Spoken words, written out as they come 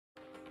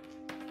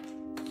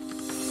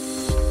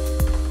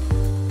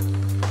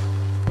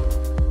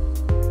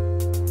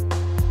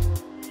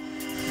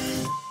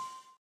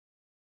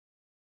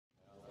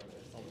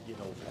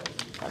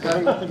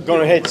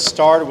Going ahead and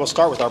start. We'll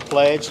start with our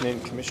pledge, and then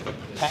Commissioner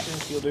Patton,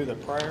 if you'll do the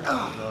prayer.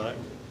 All right.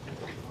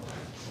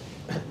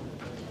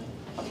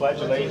 I pledge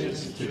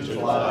allegiance to the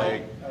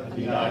flag of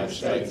the United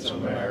States of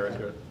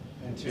America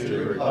and to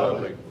the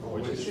republic for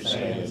which it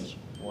stands,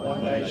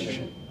 one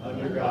nation,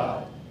 under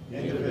God,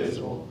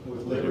 indivisible,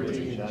 with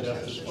liberty and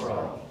justice for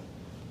all.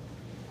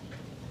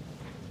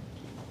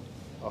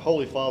 Our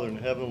Holy Father in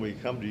heaven, we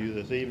come to you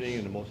this evening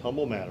in the most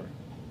humble manner,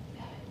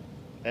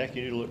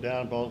 asking you to look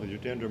down upon us with your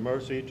tender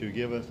mercy to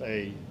give us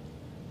a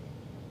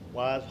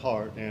wise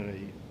heart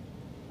and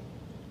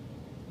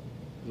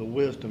the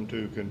wisdom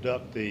to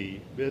conduct the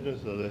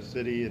business of the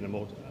city in the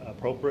most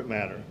appropriate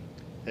manner,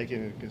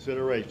 taking into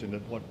consideration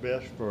that what's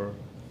best for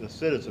the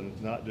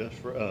citizens, not just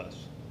for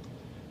us.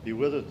 Be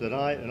with us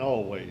tonight and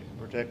always.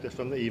 Protect us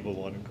from the evil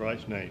one. In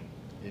Christ's name,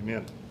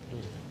 amen.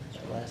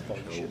 Last part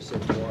you should have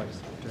said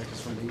twice. Protect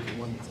us from the evil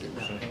one that's getting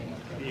out of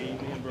hand.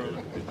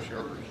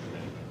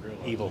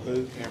 Evil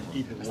who?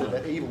 I said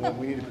that evil one,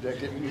 we need to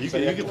protect it. You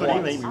can put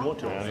anything we want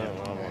to on it.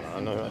 I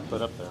know who I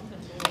put up there.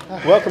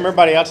 Welcome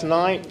everybody out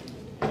tonight.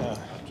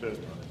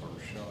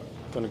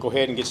 Going to go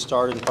ahead and get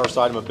started. The first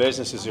item of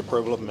business is the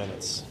approval of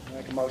minutes.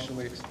 Make a motion,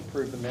 we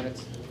approve the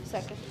minutes.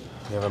 Second.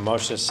 We have a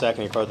motion and a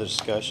second. Any further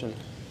discussion?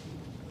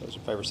 Those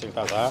in favor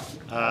signify with aye.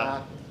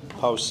 Aye.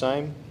 Opposed,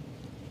 same.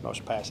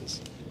 Motion passes.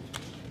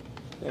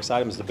 Next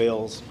item is the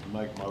bills.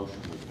 Make a motion,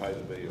 we pay the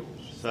bills.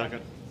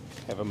 Second.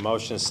 Have a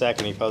motion and a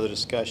second. Any further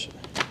discussion?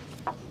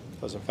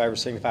 Those in favor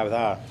signify with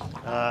aye.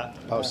 Aye.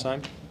 Opposed,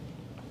 same.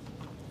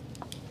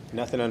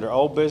 Nothing under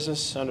old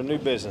business. Under new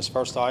business,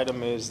 first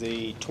item is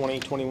the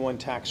 2021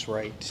 tax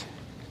rate.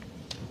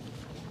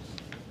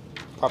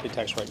 Property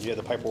tax rate. You have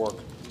the paperwork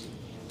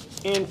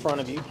in front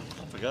of you.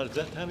 I forgot it's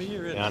that time of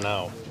year, isn't it? I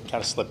know.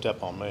 Kind of slipped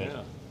up on me.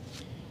 Yeah.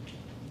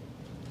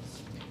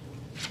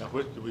 Now,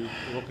 what are we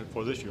looking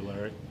for this year,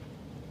 Larry?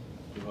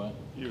 Do what?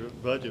 Your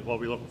budget, what are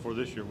we looking for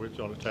this year, which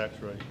on the tax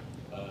rate?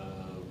 The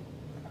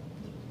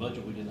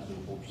budget, we did not do a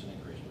 4%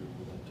 increase. We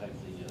were going to take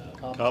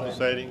the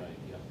Compensating? rate,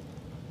 yeah.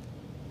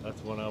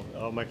 That's the one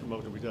I'll make a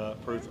motion, we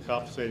approve the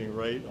compensating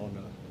rate on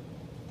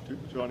the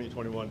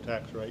 2021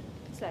 tax rate.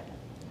 Second.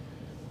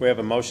 We have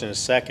a motion and a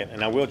second,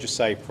 and I will just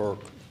say for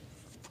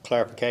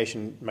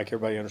clarification, make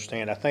everybody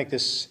understand, I think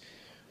this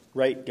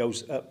rate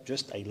goes up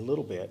just a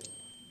little bit,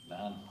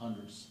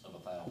 0.09 of a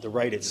thousand. the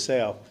rate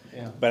itself.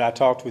 Yeah. But I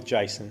talked with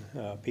Jason,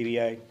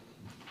 PDA.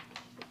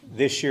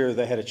 This year,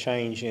 they had a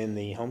change in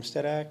the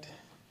Homestead Act,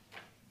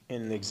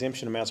 and the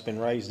exemption amount's been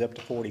raised up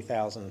to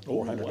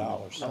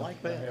 $40,400. I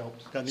like that.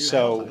 helps. Got a new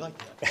So- house, I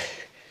like that.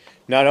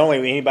 Not only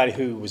anybody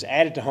who was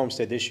added to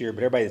Homestead this year,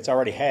 but everybody that's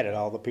already had it,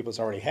 all the people that's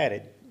already had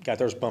it, got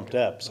theirs bumped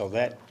up. So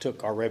that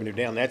took our revenue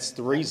down. That's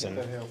the reason.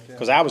 That helped, yeah.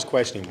 Because I was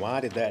questioning,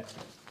 why did that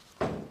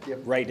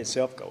Yep. rate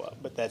itself go up?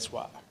 But that's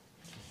why.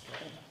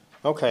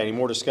 Okay, any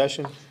more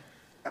discussion?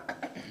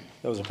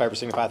 Those in favor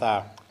signify with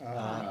aye.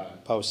 Aye.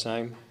 Opposed,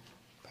 same.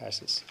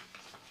 Passes.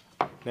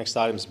 Next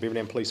item is Beaver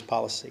Dam Police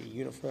Policy,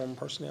 Uniform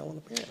Personnel and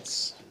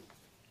Appearance.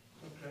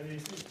 Okay,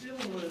 if it's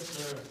dealing with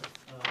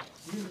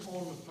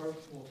uniform and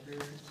personal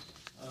appearance,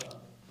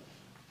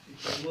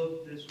 if you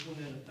look, this went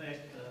in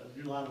effect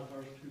July the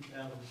 1st,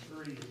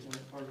 2003 is when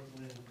it first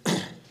went in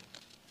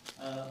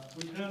effect.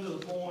 We've come to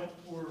the point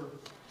where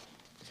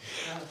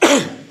kind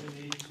of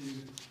we need to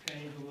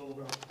change a little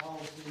bit of our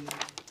policy.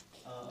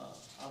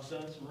 I've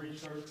done some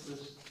research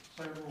with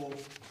several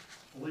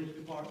police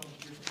departments,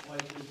 different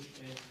places,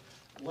 and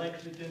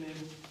Lexington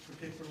in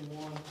particular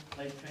one,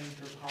 they changed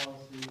their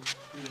policy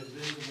to a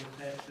visible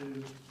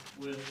tattoo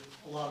with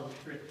a lot of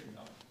restrictions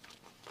on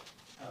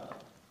it.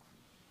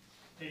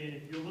 And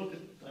if you look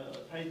at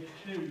page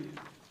 2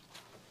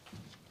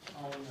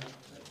 on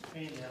that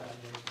handout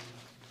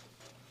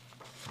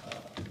I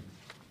gave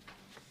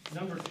you,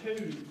 number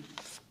 2,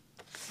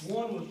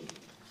 one was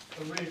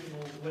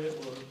original the way it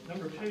was.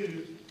 Number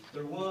 2,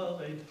 there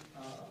was a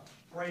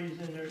phrase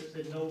in there that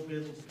said no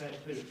visible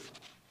tattoo.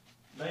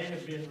 They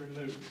have been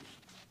removed.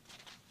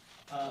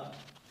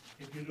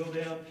 If you go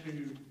down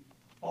to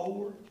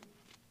 4,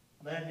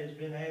 that has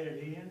been added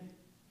in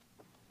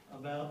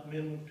about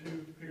minimum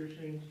 2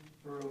 piercings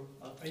for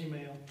a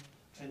female,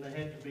 and they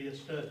have to be a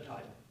stud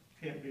type,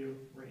 can't be a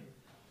ring.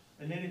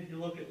 And then if you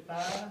look at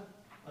 5,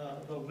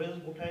 the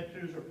visible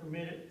tattoos are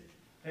permitted.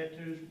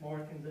 Tattoos,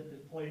 markings that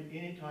display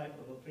any type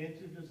of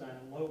offensive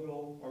design,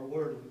 logo, or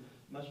wording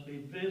must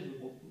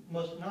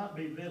not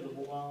be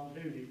visible while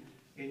on duty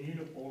in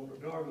uniform,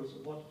 regardless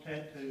of what the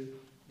tattoo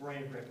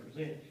brand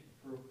represents.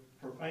 For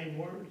profane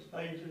words,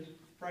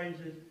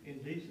 phrases,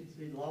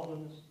 indecency,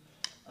 lawlessness,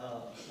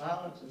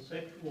 violence, and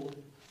sexual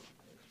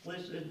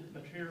explicit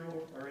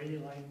material, or any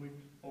language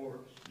or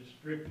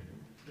description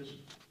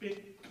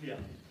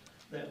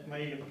that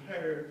may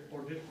impair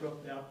or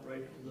disrupt the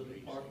operation of the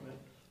department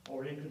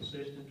or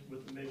inconsistent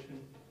with the mission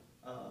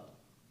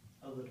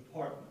of the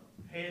department.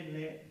 Head,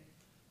 neck,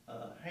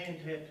 hand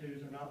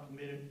tattoos are not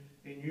permitted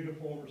in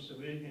uniform or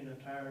civilian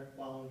attire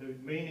while on duty.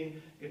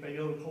 Meaning, if they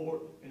go to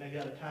court and they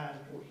got a tie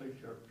and short sleeve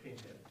shirt,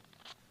 can't have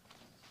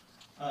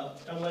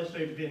it. Unless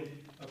they've been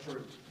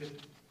approved. If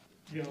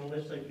you know,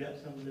 unless they've got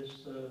some of this,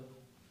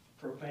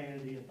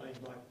 profanity and things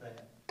like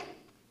that.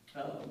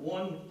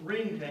 One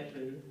ring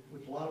tattoo,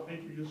 which a lot of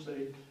people you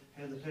see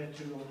has a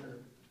tattoo on their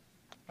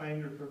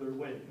finger for their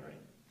wedding ring.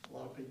 A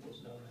lot of people's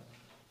done that.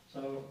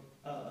 So,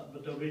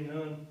 but there'll be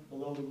none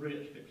below the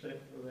wrist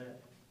except for that,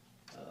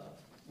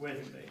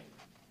 wedding band.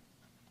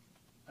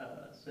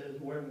 Says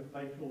wearing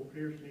facial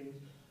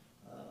piercings,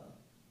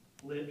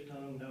 lips,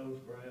 tongue, nose,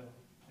 brow,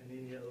 and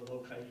any other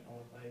location on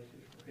the face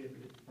is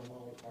prohibited from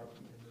all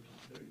department members and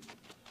duties.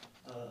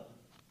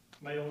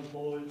 Male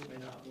employees may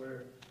not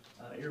wear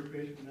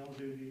earpiece when on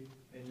duty,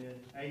 and then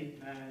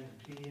 8, 9,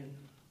 and 10,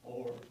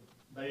 or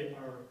they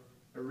are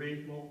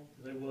original,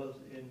 they was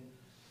in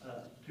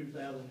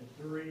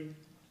 2003.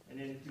 And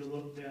then if you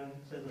look down,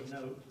 it says a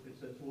note, it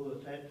says, will a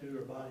tattoo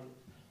or body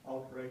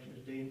alteration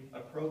is deemed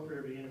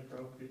appropriate or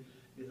inappropriate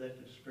is at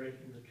the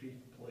discretion of the chief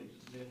of police.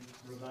 And then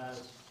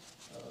revised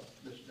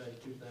this day,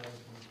 2021.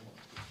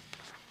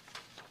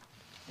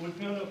 We've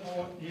come to a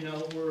point, you know,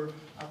 where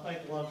I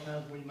think a lot of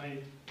times we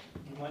might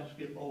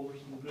skip over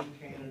some good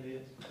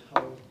candidates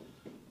because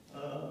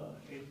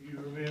if you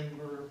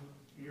remember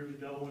years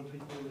ago when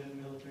people were in the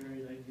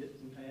military, they'd get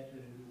some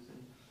tattoos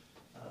and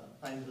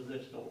things of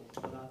this sort.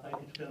 But I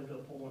think it's come to a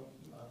point,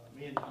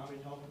 me and Tommy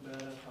talked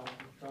about it, I talked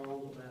to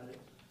Charles about it,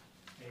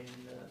 and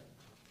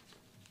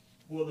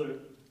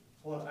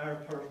what our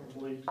personal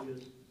belief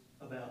is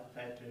about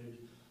tattoos.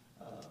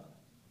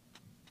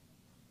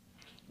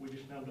 We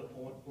just come to a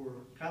point where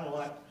we're kind of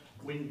like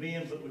we can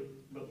bend, but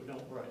we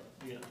don't break,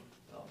 you know.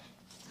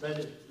 So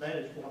that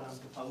is what I'm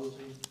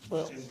proposing.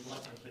 Well, and would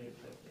like to see it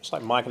accepted. It's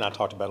like Mike and I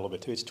talked about it a little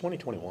bit too. It's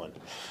 2021.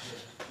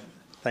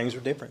 Things are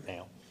different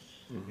now.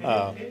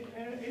 And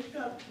it's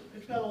got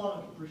a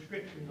lot of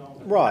restrictions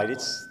on it. Right,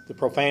 it's the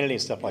profanity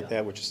and stuff like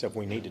that, which is stuff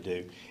we need to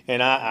do.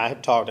 And I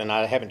have talked, and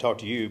I haven't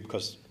talked to you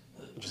because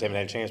I just haven't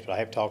had a chance, but I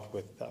have talked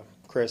with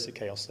Chris at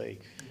KLC.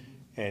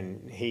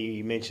 And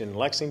he mentioned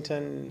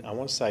Lexington, I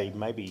want to say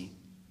maybe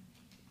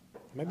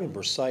in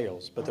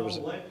Versailles, but there was,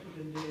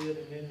 Lexington did,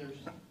 and then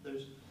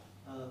there's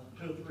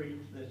 2 or 3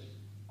 that's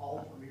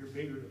all from your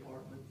bigger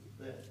department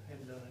that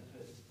haven't done it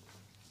too.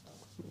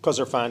 because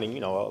they're finding, you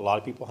know, a lot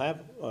of people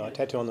have a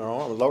tattoo on their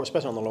arm,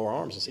 especially on the lower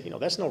arms, and say, you know,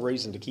 that's no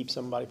reason to keep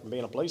somebody from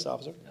being a police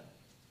officer.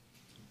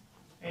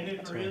 And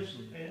if there is,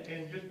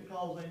 and just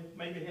because they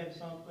maybe have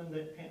something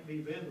that can't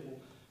be visible,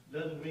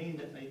 doesn't mean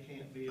that they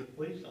can't be a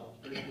police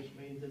officer. It just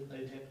means that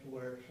they'd have to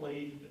wear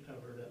sleeves to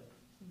cover it up.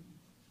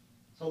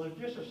 So there's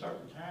just a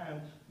certain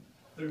time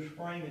through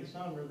spring and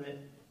summer that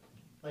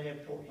they have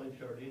short sleeve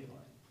shirt anyway.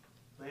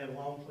 They have a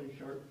long sleeve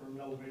shirt from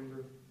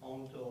November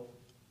on until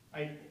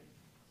April.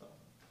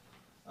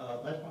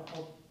 So, that's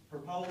my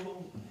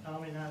proposal.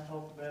 Tommy and I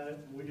talked about it,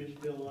 and we just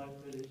feel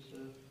like that it's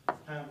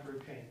time for a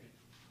change.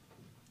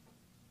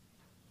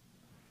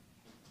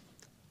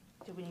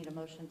 Do we need a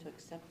motion to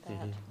accept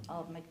that?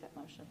 I'll make that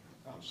motion.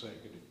 I'll second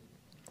it.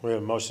 We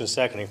have a motion and a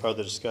second. Any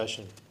further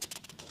discussion?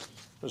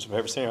 Those in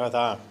favor, signify with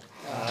aye.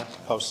 Aye.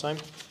 Opposed, same.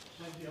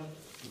 Thank you.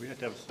 Do we have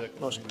to have a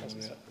second Motion reading on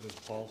passes. that, this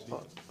policy,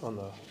 On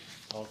the,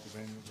 policy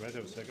manual? Do we have to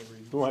have a second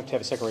reading? we won't have to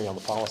have a second reading on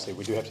the policy.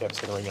 We do have to have a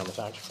second reading on the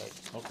tax rate.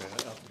 Okay, I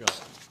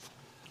forgot.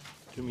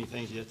 Too many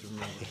things you have to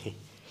remember.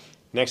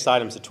 Next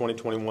item is the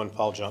 2021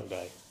 Fall Junk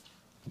Day.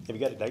 Have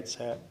you got a date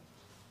set?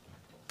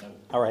 No,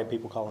 I already had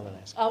people calling and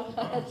asking.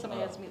 Oh,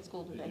 somebody asked me at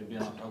school today. it'll be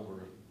in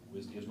October,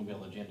 it's gonna be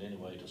on the agenda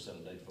anyway to set a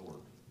date for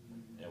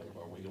it. Now,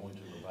 are we going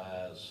to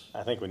revise?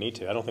 I think we need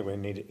to. I don't think we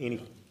need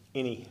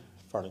any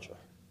furniture.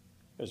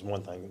 There's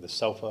one thing, the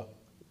sofa,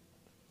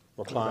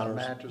 recliners,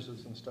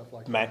 Mattresses and stuff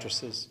like that.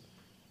 mattresses.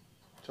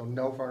 So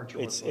no furniture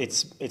whatsoever.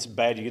 It's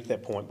bad you get to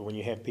that point, but when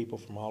you have people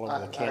from all over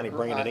the county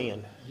bringing it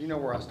in. You know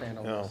where I stand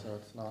on No. this, so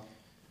it's not.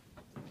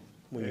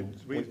 when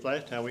you-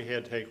 Last time we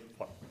had to take,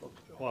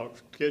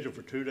 scheduled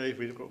for 2 days,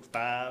 we took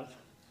 5.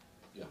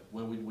 Yeah,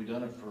 well, we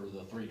done it for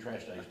the 3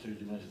 trash days,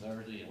 Tuesday, Wednesday,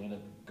 Thursday, and we ended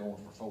up going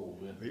for 4.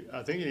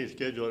 I think you need to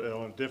schedule it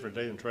on a different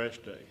day than trash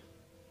day.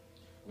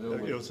 Well,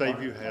 with It'll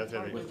save you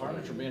having. With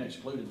furniture being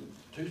excluded,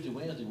 Tuesday,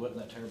 Wednesday wasn't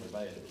that terribly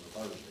bad, it was a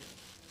Thursday.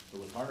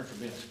 But with furniture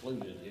being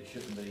excluded, it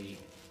shouldn't be,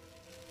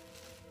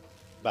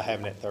 by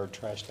having that third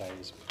trash day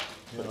is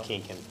put a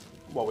kink in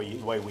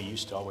way we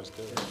used to always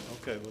do it.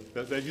 Okay,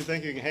 well, if you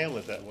think you can handle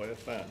it that way,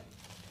 that's fine.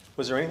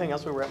 Was there anything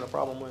else we were having a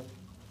problem with?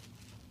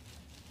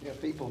 Yeah,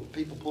 people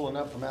pulling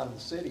up from out of the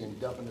city and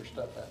dumping their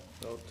stuff out.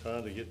 So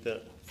time to get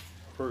that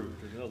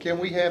approved. Can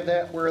we have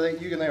that where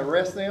you can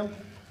arrest them?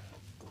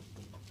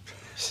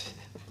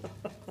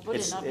 Would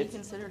it not be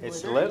considered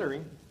It's littering?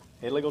 littering,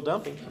 illegal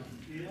dumping.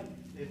 Yeah,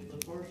 if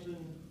the person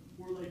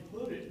where they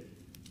put it,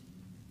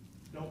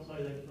 don't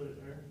say they put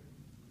it there.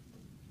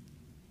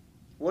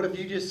 What if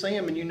you just see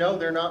them and you know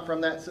they're not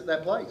from that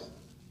place?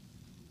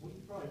 We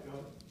could probably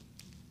go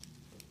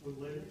with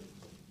litter.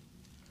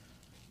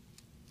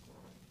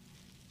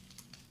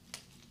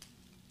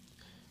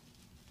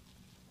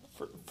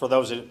 For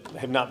those that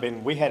have not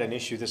been, we had an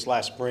issue this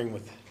last spring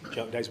with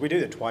junk days. We do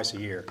that twice a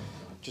year,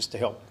 just to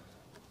help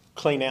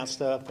clean out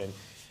stuff. And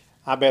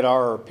I bet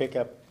our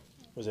pickup,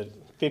 was it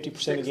 50%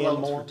 6 again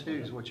loads more. for 2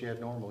 is what you had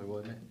normally,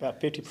 wasn't it?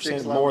 About 50%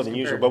 6 more loads than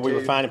usual, compared but to we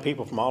were 2. finding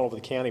people from all over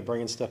the county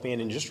bringing stuff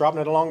in and just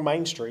dropping it along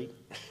Main Street.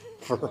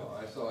 For,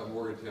 I saw in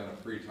Morgantown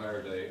a free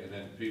tire day, and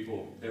then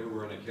people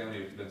everywhere in the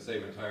county have been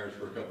saving tires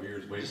for a couple of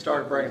years, waiting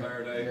Started for a free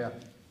bringing- tire day. yeah.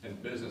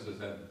 And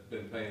businesses have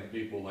been paying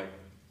people like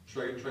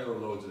trailer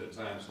loads at a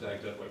time,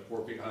 stacked up like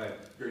 4 feet high.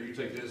 Here, you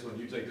take this one,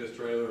 you take this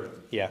trailer, and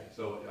yeah,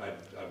 so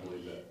I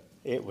believe that.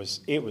 it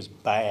was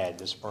bad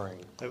this spring.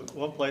 There was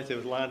one place that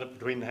was lined up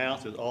between the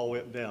houses all the way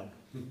up and down.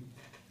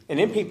 And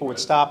then people would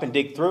stop and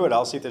dig through it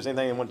all, see if there's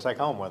anything they want to take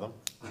home with them.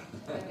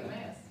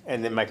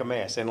 And then make a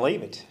mess and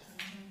leave it.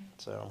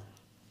 So,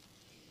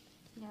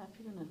 Yeah, if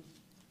you're gonna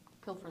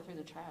pilfer through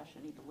the trash,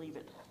 you need to leave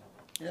it.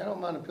 Yeah, I don't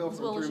mind a As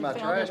pilfer well as through you my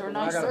found trash, it, or but when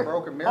I got a nicer.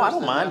 broken mirror Oh, I don't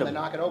sitting mind down, they them.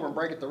 knock it over and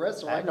break it the rest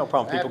of the way. I have no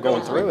problem have people to go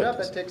going through clean it.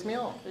 That ticks me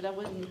off. But I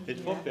wouldn't. It's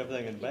supposed to be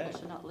everything in the People bag.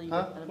 should not leave it Huh?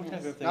 at a What mess. have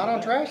everything Not in on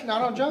the trash,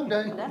 not on junk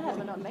day. That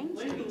happened on Main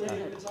Street, Legally, didn't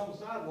if it? it's on the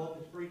sidewalk,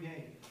 it's free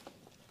game.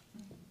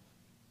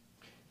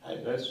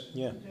 Hey, that's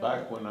yeah.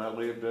 back when I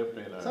lived up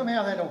in,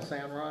 Somehow that don't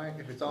sound right.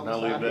 If it's on when I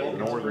the lived up sidewalk,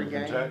 in it's a northern free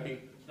game.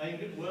 Kentucky, They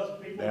get, well,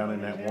 people. down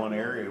in that one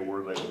area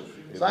where they was.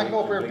 So I can go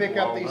up there and pick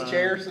up these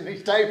chairs and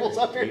these tables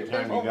up here. Anytime you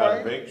people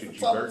got bring. evicted, you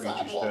It's on the better get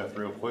your sidewalk. stuff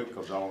real quick,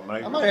 cause all the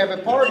neighbors. I might have a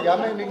party. I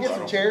may need to get some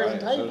Right chairs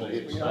and so they tables,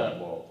 hit the you know.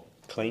 sidewalk.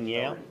 Clean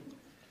you out.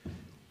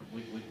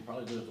 We can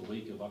probably do it the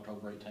week of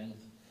October 18th.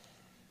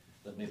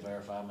 Let me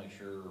verify, make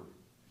sure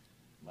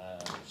my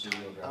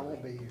CEO driver. I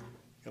won't be here.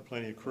 Got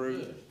plenty of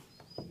crew.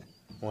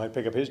 We'll have to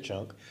pick up his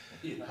junk.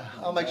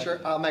 I'll make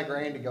sure, I'll make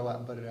Randy go out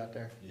and put it out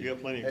there. You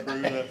got plenty of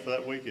crew for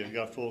that weekend. You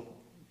got a full,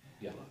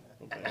 Yeah,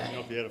 okay, I don't know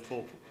if you had a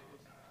full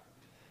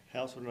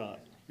house or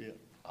not. Yeah.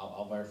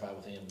 I'll verify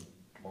with him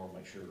tomorrow,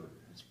 make sure.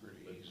 It's pretty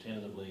easy.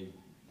 Tentatively.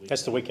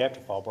 That's the week after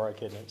fall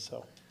break, isn't it?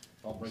 So,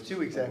 It's 2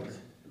 weeks after.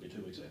 It'll be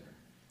 2 weeks after.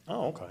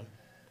 oh, okay.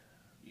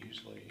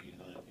 Usually,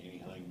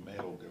 anything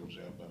metal goes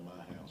out by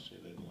my house,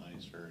 it doesn't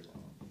last very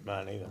long.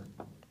 Mine either.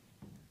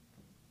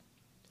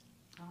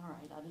 All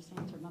right, I just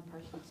answered my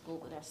person at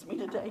school that asked me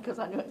today, because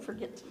I knew I'd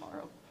forget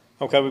tomorrow.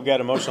 Okay, we've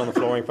got a motion on the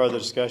floor. Any further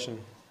discussion?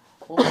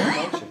 What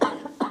was the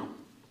motion?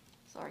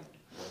 Sorry.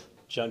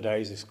 Junk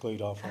days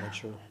exclude all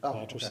furniture, Oh, okay.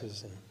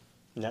 mattresses, and,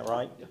 isn't that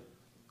right? Yeah.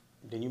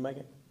 Didn't you make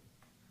it?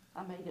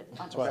 I made it.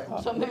 I what I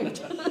just, so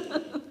moved.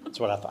 That's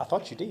what I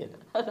thought you did.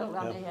 I don't,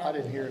 I may I have.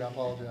 didn't hear it, I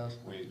apologize.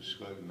 We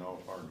excluding all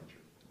furniture.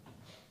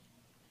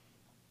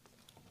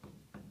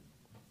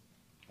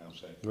 I'll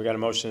say. We got a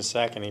motion and a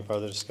second. Any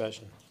further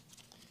discussion?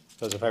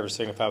 Those in favor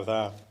signify with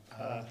aye.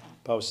 Aye.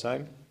 Opposed,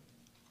 same.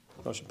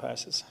 Motion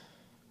passes.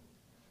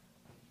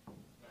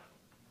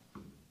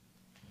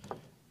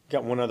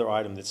 Got one other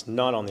item that's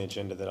not on the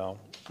agenda that I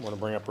want to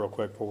bring up real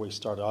quick before we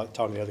start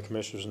talking to the other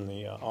commissioners in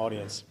the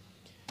audience.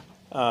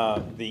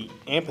 The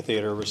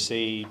amphitheater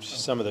received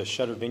some of the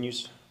shuttered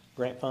venues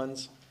grant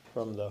funds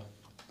from the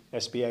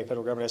SBA,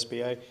 federal government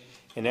SBA,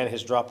 and that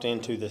has dropped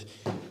into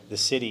the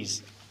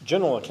city's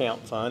general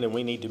account fund, and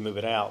we need to move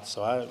it out.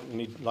 So I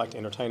like to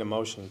entertain a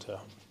motion to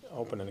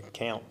open an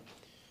account.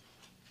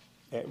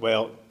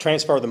 Well,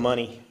 transfer the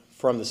money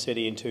from the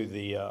city into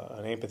the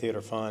an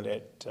amphitheater fund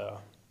at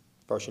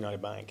First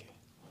United Bank.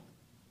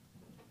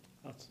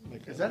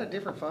 Is that a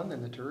different fund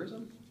than the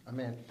tourism? I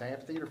mean, the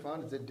amphitheater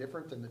fund, is it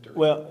different than the tourism?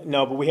 Well,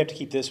 no, but we have to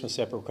keep this one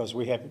separate because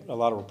we have a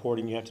lot of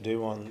reporting you have to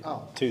do on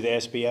Oh. to the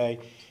SBA,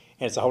 and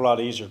it's a whole lot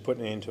easier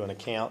putting it into an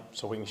account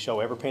so we can show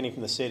every penny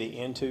from the city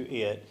into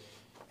it,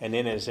 and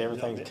then as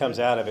everything that comes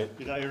out of it,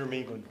 You're not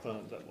intermingling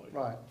funds that way.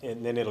 Right,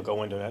 and then it'll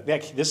go into that.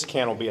 This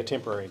account will be a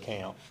temporary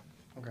account.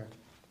 okay.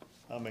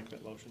 I'll make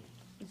that motion.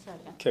 Second.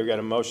 Okay, we got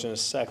a motion and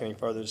a second. Any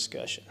further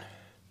discussion?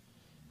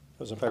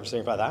 Those in favor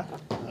signify with aye.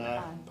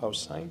 Aye.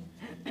 Opposed, same.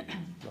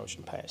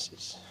 Motion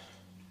passes.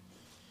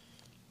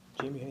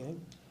 Jimmy,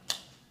 anything?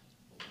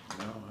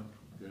 No,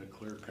 I've got a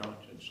clear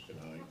conscience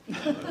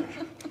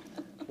tonight.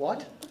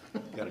 What?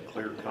 Got a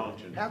clear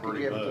conscience, How could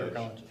pretty you have a clear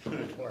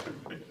much.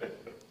 conscience?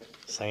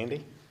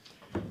 Sandy?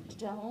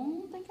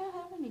 Don't think I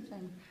have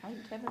anything. I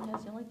think Kevin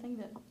has the only thing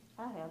that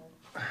I have.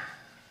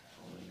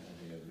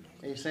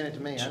 You sent it to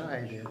me, I know how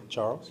you did.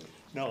 Charles?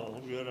 No,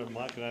 I'm good.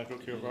 Mike and I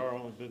took care of our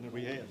only business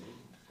we had.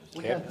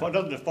 We Yeah. got, Well,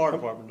 other than the fire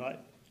department, right?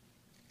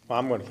 Well,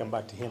 I'm going to come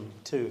back to him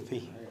too if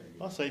he.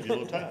 I'll save you a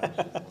little time.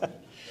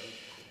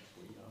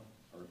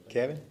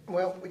 Kevin?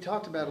 well, we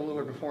talked about it a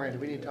little bit beforehand. Do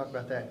we need to talk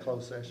about that in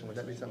closed session? Would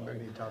that be something we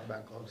need to talk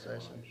about in closed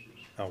session?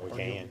 Oh, we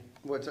can.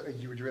 Would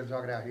you rather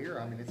talk it out here?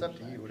 I mean, it's up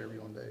to you, whatever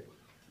you want to do.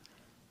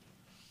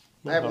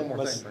 I have one more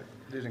Let's thing,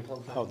 but do it in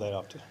closed session. hold that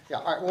up to. Yeah,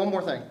 all right, one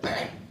more thing.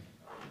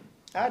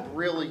 I'd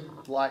really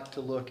like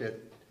to look at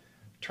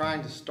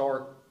trying to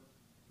start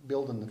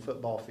building the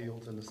football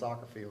fields and the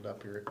soccer field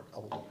up here at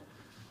Oldham.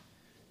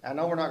 I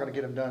know we're not gonna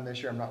get them done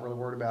this year, I'm not really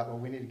worried about, but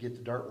we need to get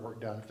the dirt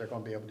work done if they're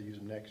gonna be able to use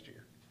them next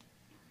year.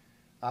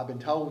 I've been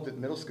told that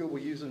middle school will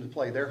use them to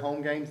play their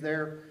home games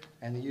there,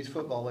 and the youth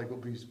football league will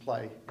be used to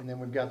play. And then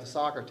we've got the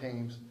soccer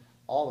teams,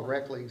 all the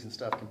rec leagues and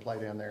stuff can play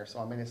down there. So,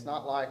 I mean, it's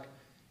not like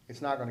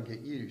it's not gonna get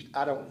used.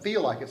 I don't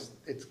feel like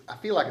I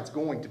feel like it's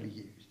going to be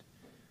used.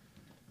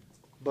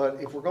 But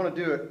if we're gonna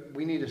do it,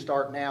 we need to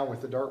start now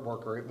with the dirt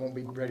worker. It won't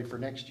be ready for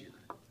next year.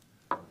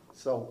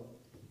 So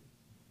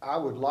I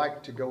would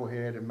like to go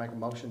ahead and make a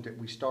motion that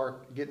we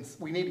start getting,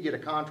 we need to get a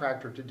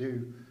contractor to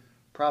do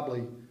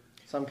probably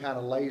some kind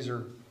of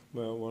laser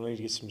Well, we'll need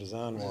to get some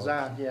design work.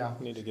 design, yeah.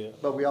 Need to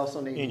get But we also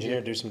need an to engineer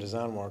to get, do some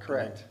design work.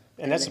 correct.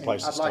 And that's the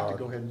place to I'd like to start.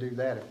 go ahead and do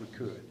that if we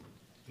could.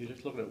 You're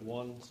just looking at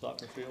one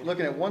soccer field?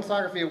 Looking at one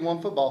soccer field,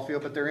 one football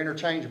field, but they're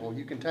interchangeable.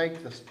 You can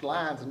take the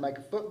lines and make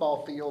a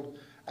football field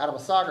out of a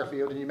soccer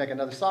field, and you make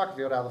another soccer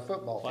field out of a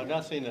football Well, I've field.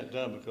 not seen that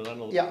done, because I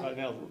know Yeah. right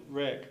now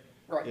rec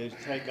Right. is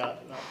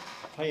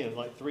playing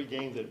like 3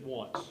 games at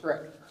once.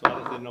 Correct. So I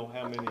just didn't know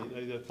how many,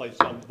 they just play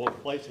some,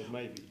 both places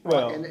maybe.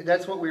 Well, And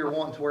that's what we were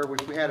wanting, to where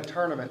if we had a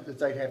tournament, that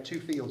they'd have 2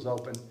 fields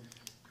open,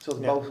 so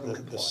the now, both of them the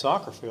could the play.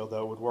 soccer field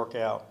though would work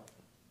out,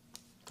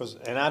 because,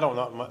 and I don't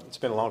know, it's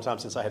been a long time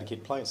since I had a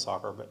kid playing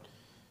soccer, but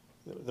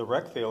the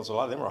rec fields, a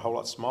lot of them are a whole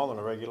lot smaller than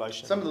the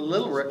regulation. Some of the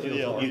little rec fields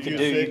Yeah, are. You could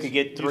U6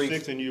 get three-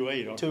 U6 and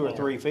U8 are 2 or smaller.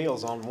 3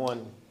 fields on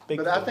one big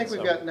But field. I think we've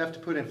so- got enough to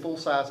put in full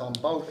size on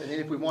both, and then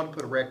if we want to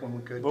put a rec one,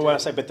 we could Well, what I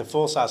too. say, but the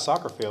full-size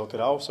soccer field could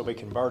also be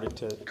converted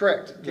to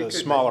Correct. It could the be.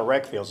 smaller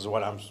rec fields is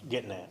what I'm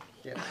getting at.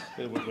 Yeah,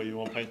 It would be you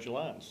want to paint your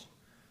lines.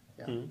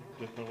 yeah.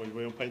 Just the way you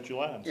want to paint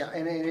your lines. Yeah,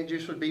 and it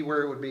just would be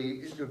where it would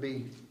be,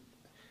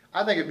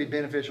 I think it'd be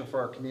beneficial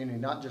for our community,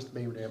 not just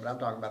Beaver Dam, but I'm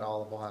talking about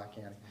all of Ohio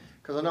County.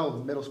 Because I know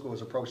the middle school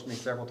has approached me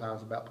several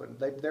times about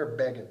they're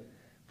begging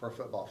for a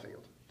football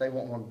field. They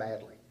want one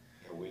badly.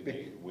 We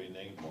need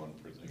one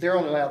for the. They're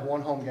only allowed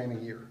one home game a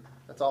year.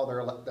 That's all they're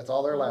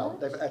allowed.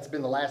 That's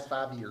been the last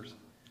 5 years.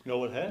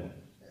 No, it hadn't.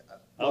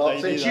 Well,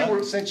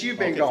 since you've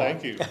been Okay, gone.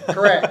 thank you.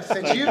 Correct.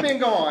 Since you've been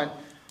gone,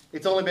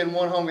 it's only been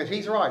one home game.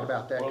 He's right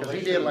about that, because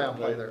he did allow him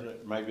to play there.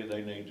 Maybe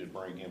they need to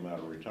bring him out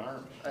of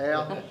retirement.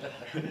 Yeah.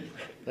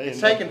 They It's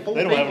didn't- taking 4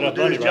 they don't have people to enough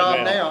do his money job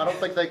right now. I don't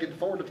think they could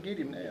afford to get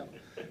him now.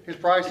 His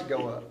price would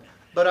go up.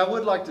 But I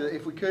would like to,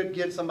 if we could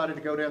get somebody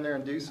to go down there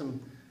and do some,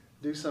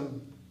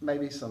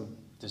 maybe some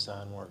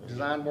Design work.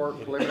 design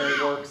work, preliminary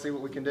work, see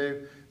what we can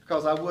do.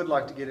 Because I would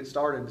like to get it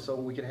started so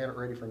we can have it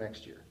ready for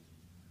next year.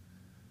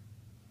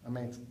 I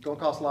mean, it's gonna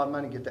cost a lot of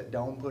money to get that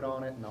dome put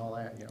on it and all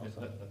that, you know,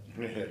 so.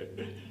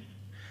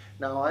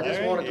 No, I just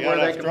Larry, want it to you where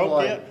got they that can stroke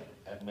play. yet?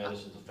 That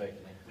medicine's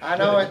affecting me. I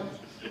know it,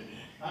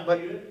 but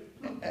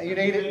you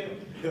need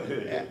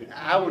it.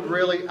 I would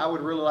really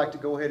like to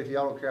go ahead, if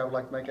y'all don't care, I would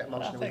like to make that I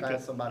motion and we think find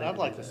that- somebody. I'd do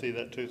like to that. see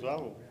that too, so I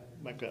will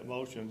make that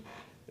motion.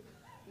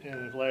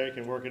 And if Larry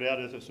can work it out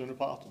as soon as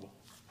possible.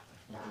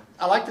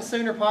 I like the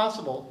sooner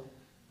possible,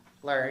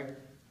 Larry,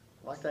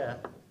 I like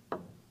that.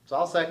 So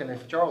I'll second it.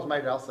 If Charles made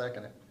it, I'll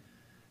second it.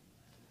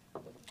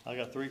 I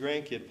got 3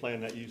 grandkids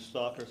playing that youth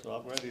soccer, so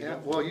I'm ready to Yeah,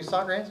 go. well, you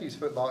soccer and use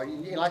football.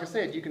 Like I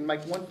said, you can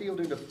make one field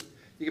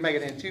you can make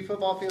it in 2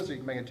 football fields, or you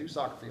can make it 2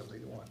 soccer fields,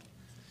 either one.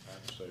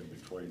 I'd say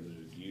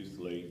between the youth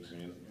leagues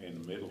and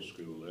the middle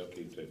school, they'll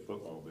keep that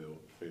football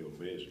field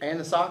busy. And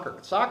the soccer.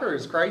 Soccer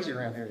is crazy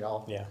around here,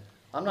 y'all. Yeah.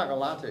 I'm not gonna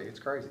lie to you, it's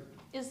crazy.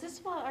 Is this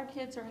why our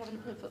kids are having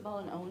to play football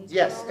in Owensboro?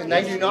 Yes, and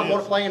they do not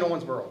wanna play in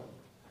Owensboro.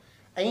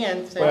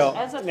 And since, Well,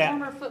 As a now-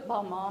 former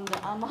football mom,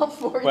 I'm all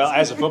for it. Well,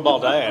 as a football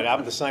dad,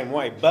 I'm the same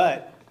way,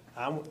 but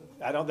I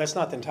don't, that's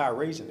not the entire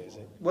reason, is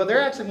it? well,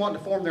 they're actually wanting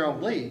to form their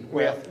own league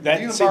Well, with.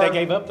 that, see, they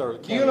gave up their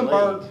county league.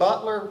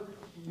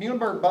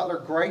 Muhlenberg, Butler,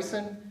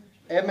 Grayson,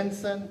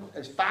 Edmondson,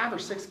 there's 5 or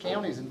 6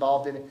 counties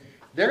involved in it.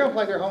 They're gonna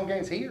play their home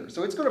games here,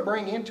 so it's gonna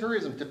bring in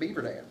tourism to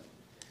Beaver Dam.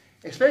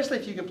 Especially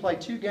if you can play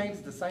 2 games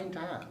at the same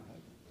time.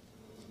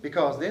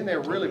 Because then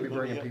they'll really be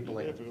bringing people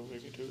Yeah, in. if we're gonna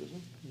make it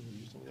tourism.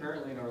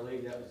 Currently in our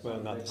league, that was. Well,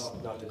 something not they the, talked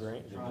not about the is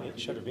grant, trying it to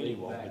should have get been the league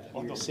one, back but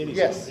here. the city's.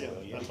 Yes. Yeah, that's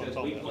what I'm Because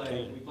we talking about.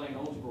 play in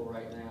Owensboro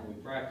right now, we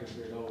practice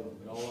here at Oldham,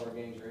 but all our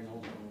games are in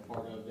Owensboro, we're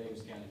part of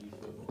Davis County Youth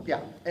Football. Yeah,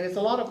 and it's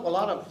a lot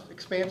of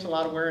expense, a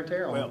lot of wear and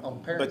tear on Well,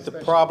 parents but the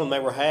especially. problem they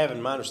were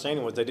having, my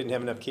understanding was they didn't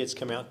have enough kids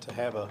come out to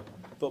have a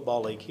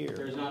football league here.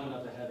 There's not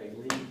enough to have a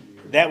league here.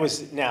 That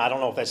was, now, I don't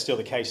know if that's still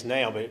the case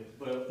now, but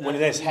But when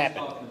that's this what he's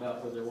happened, talking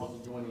about, where they're wanting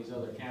to join these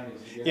other counties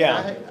together. Yeah.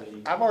 as a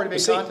league. I've already been You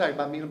see, contacted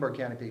by Muhlenberg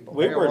County people.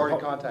 we They have already were,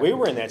 contacted we me.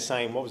 were in that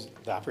same, what was,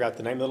 I forgot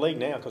the name of the league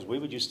now, because we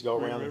would used to go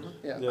around River?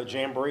 Yeah. the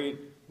Jamboree.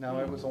 No,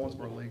 it was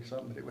Owensboro League,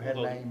 something, it had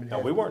a name. No,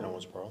 we weren't in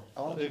Owensboro.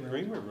 Oh, It's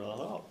Green River, I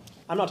thought.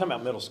 I'm not talking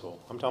about middle school,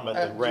 I'm talking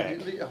about the rec.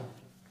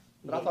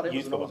 But I thought it was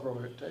Youth in football.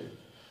 Owensboro too.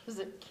 Was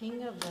it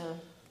King of the?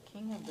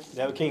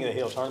 That was King of the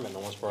Hill tournament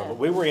in Owensboro, Yeah. but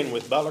we were in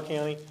with Butler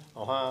County,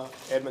 Ohio,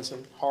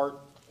 Edmondson, Hart,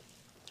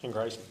 and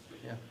Grayson.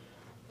 Yeah.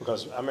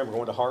 Because I remember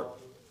going to Hart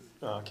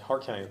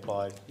County to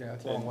play. Yeah,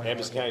 it's a long And way to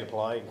Edmondson go. County to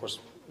play, of course,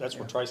 that's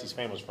where Yeah. Tracy's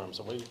family was from,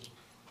 so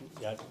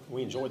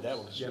we enjoyed that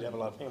one, because she'd Yeah. have a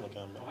lot of family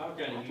coming. Ohio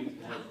County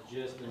Youth has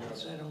just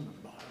enough,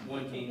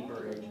 one team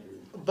per age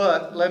group.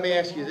 But let me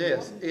ask you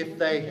this, if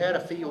they had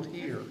a field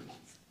here,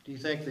 do you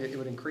think that it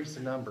would increase the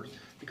numbers?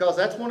 Because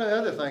that's one of the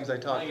other things they I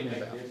talked to think me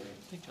it'd about. make a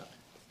difference.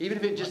 Even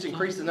if it just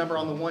increased the number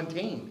on the one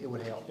team, it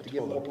would help to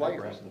get more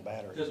players. The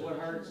battery. Because what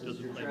hurts is Does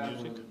it you're make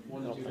traveling music?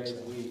 1 to 2 days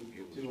a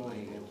week, 2 on one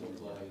team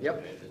play.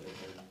 Yep.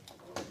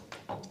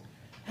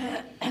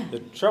 The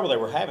trouble they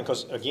were having,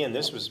 because again,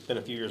 this was been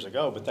a few years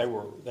ago, but they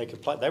were letting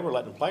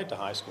them play at the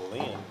high school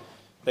then.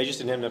 They just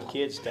didn't have enough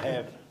kids to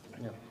have,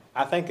 Yeah.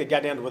 I think they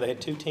got down to where they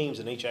had 2 teams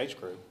in each age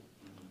group.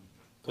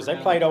 Because they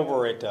played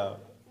over at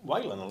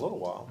Wayland a little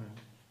while.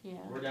 Yeah.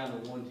 We're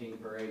down to 1 team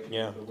per age,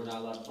 Yeah. but we're not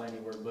allowed to play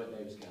anywhere but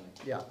Davis County.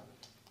 Yeah.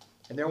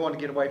 And they're wanting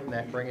to get away from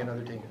that and bring in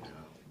other teams.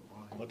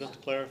 Well, just to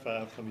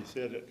clarify, somebody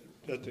said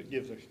that it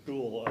gives the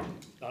school,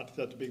 not to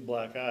set the big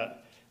black eye,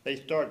 they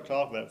started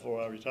talking about it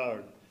before I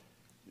retired.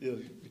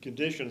 The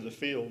condition of the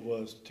field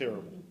was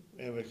terrible,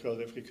 and because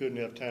if we couldn't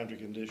have time to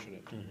condition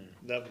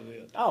it, that was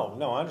it. Oh,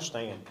 no, I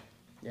understand.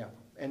 Yeah.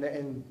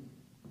 And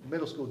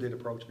middle school did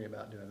approach me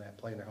about doing that,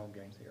 playing their home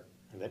games here.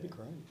 That'd be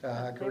great.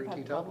 I agree They've had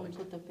totally. problems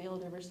with the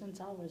field ever since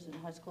I was in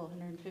high school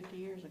 150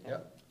 years ago.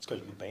 Yep. It's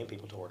because you ban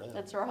people tore it up.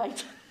 That's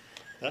right.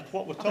 That's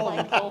what was told me.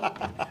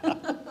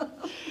 Michael.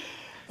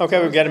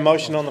 Okay, we've got a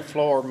motion on the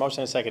floor, motion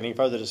and a second. Any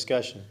further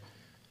discussion?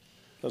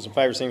 Those in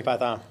favor, signify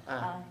with aye.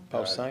 Aye.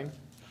 Opposed, same.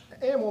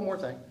 And one more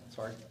thing,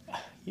 sorry.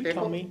 You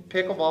told me.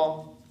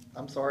 Pickleball,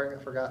 I'm sorry, I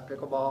forgot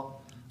pickleball.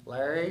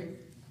 Larry,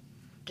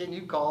 can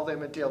you call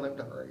them and tell them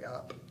to hurry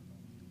up?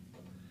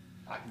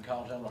 I can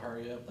call them to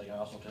hurry up, they can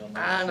also tell them.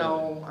 I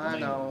know, I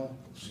mean, know.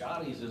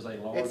 Scotty's is a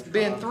large. It's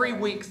been 3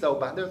 contract. weeks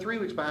though, they're 3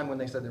 weeks behind when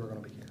they said they were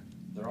gonna be here.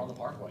 They're on the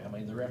parkway, I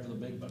mean, they're after the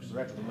big bucks,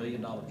 they're after the $1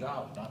 million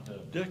jobs, not the.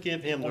 Just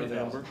give him their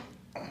number.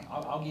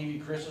 I'll give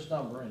you Chris's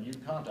number and you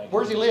can contact him.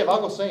 Where's he live?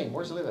 I'll go see him.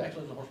 Where's he live at?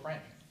 Actually, it's a Horse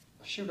Branch,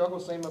 Shoot, I'll go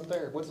see him up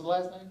there. What's his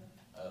last name?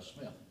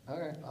 Smith.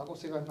 Okay, I'll go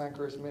see if I can find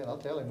Chris Smith. I'll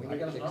tell him we I need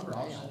to got his fix number,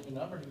 I'll it now. send you a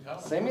number, you can call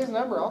him. Send me his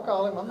number. I'll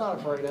call him. I'm not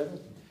afraid of him.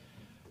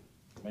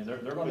 I mean, they're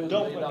gonna do But the $1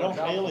 million don't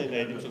job.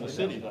 alienate him from the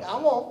city though.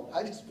 I won't.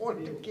 I just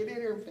wanted to get in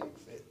here and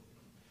fix it.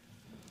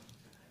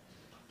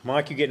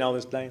 Mike, you getting all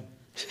this down?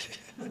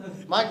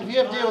 Mike, if you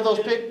have to deal with those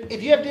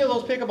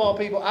pickleball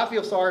people, I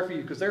feel sorry for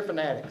you because they're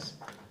fanatics.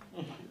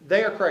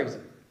 They are crazy.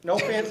 No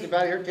offense,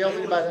 anybody here tells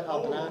anybody that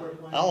all the time.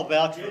 I'll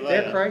vouch for that.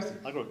 They're crazy.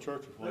 I go to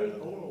church with one There's of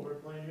them. four we're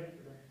playing yesterday.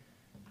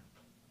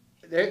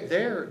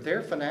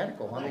 They're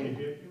fanatical. I mean,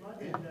 You might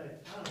be today.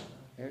 I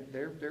don't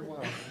know. they're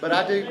wild. But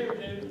I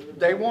do,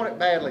 they want it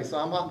badly, so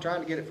I'm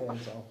trying to get it for them,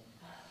 so.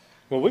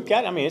 Well, we've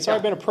got, I mean, it's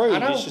already been approved. I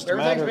know, It's just a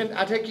matter everything's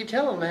of. been, I keep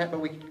telling them that, but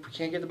we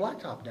can't get the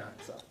blacktop done,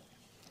 so.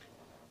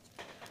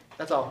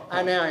 That's all.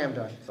 I am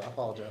done, so I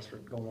apologize for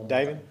going on. more.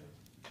 David?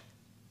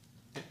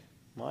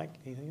 Mike,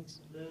 anything else?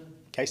 No.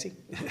 Casey?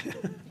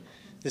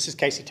 This is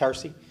Casey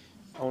Tersey,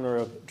 owner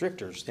of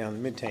Drifters down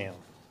in Midtown.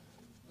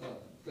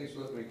 Thanks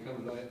for letting me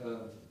come tonight.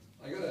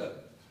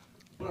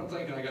 What I'm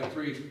thinking, I got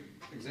 3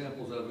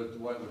 examples of it,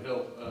 why it would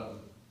help,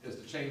 is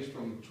to change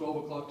from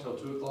 12 o'clock till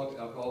 2 o'clock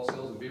alcohol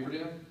sales in Beaver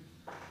Dam.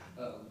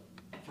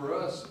 For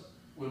us,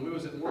 when we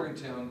was at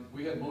Morgantown,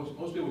 we had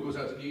most people goes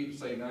out to eat,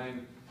 say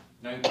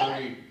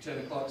 9:30, 10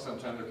 o'clock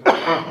sometime, they're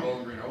coming back from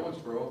Bowling Green or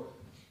Owensboro,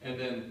 and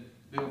then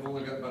they've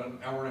only got about an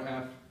hour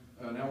to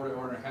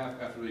hour and a half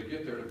after they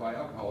get there to buy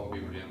alcohol in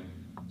Beaver Dam.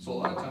 So a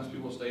lot of times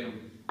people stay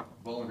in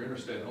Bowling Green or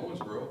stay in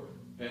Owensboro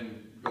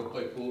and go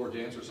play pool or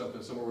dance or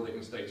something somewhere where they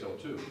can stay till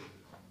 2.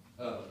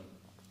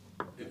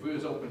 If we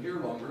was open here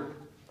longer,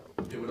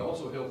 it would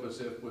also help us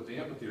if with the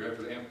amphitheater,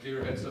 after the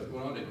amphitheater had stuff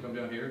going on, they'd come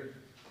down here,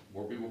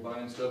 more people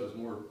buying stuff, is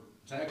more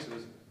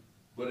taxes.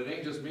 But it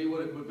ain't just me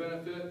what it would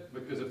benefit,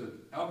 because if the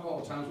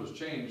alcohol times was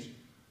changed,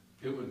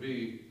 it would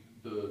be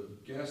the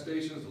gas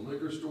stations, the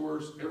liquor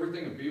stores,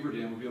 everything in Beaver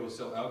Dam would be able to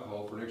sell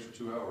alcohol for an extra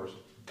 2 hours,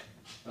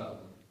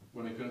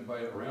 when they couldn't buy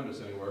it around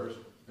us anywhere.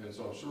 And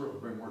so I'm sure it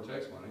would bring more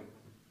tax money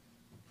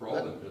for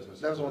all the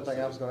businesses. That was one thing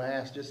I was gonna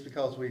ask, just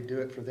because we do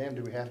it for them,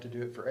 do we have to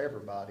do it for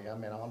everybody? I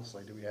mean,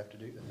 honestly, do we have to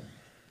do that?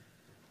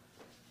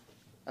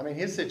 I mean,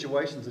 his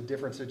situation's a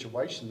different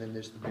situation than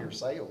just the beer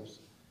sales.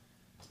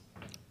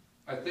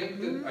 I think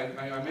that,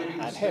 I may be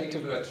I'd have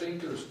mistaken, to- but I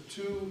think there's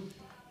 2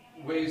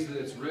 ways that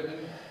it's written.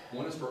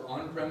 One is for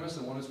on-premise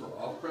and one is for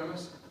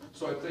off-premise.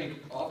 So I think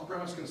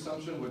off-premise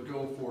consumption would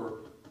go for,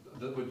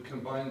 that would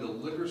combine the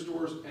liquor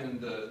stores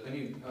and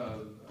any gas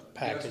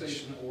Package.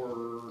 station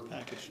or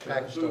Package.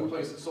 Package store. food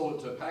place that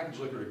sold it to packaged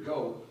liquor to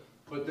go.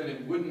 But then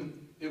it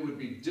would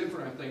be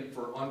different, I think,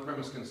 for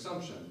on-premise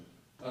consumption.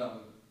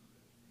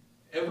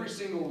 Every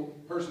single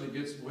person that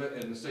gets wet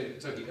in the state of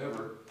Kentucky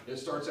ever, it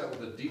starts out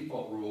with a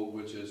default rule,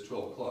 which is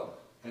 12 o'clock.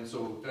 And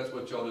so that's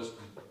what y'all just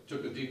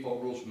took the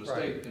default rules from the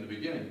state in the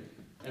beginning.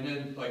 And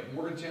then like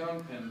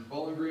Morgantown and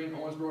Bowling Green,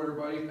 Owensboro,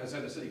 everybody has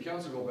had the city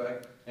council go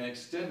back and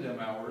extend them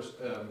hours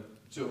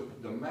to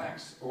the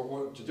max,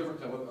 or to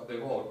different,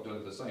 they've all done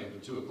it the same, to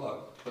 2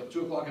 o'clock. But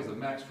 2 o'clock is the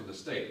max for the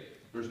state.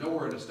 There's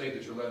nowhere in the state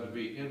that you're allowed to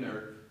be in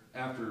there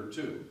after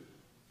 2.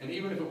 And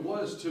even if it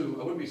was 2,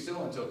 I wouldn't be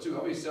selling until 2,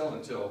 I'll be selling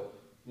until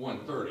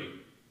 1:30,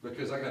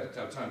 because I got to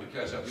have time to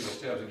cash out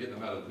people's tabs and get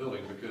them out of the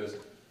building, because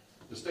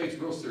the state's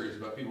real serious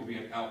about people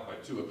being out by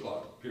 2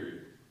 o'clock,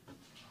 period.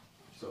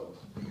 So,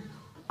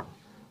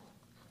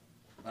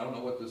 I don't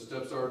know what the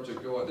steps are to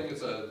go. I think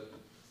it's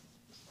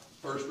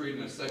first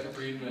reading, a second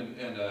reading,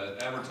 and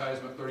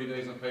advertisement 30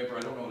 days in the paper.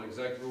 I don't know the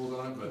exact rules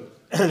on it,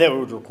 but That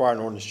would require an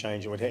ordinance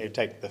change. It would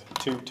take the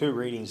two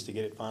readings to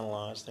get it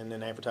finalized, and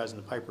then advertise in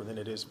the paper, then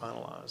it is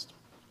finalized.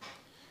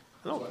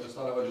 so I just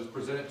thought I would just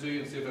present it to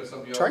you and see if that's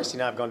something you Tracy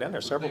and I have gone down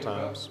there several Think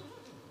about times,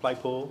 play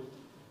pool.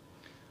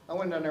 I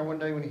went down there one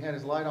day when he had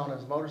his light on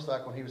his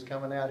motorcycle when he was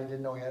coming out. He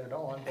didn't know he had it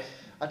on. But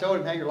I told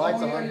him, hey, your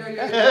light's on. Yeah.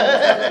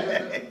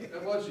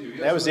 That was you. Yes,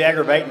 That was the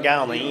aggravating guy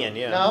on the end,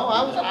 yeah. No,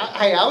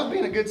 I was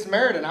being a good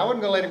Samaritan. I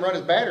wasn't gonna let him run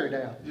his battery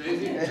down. Yeah,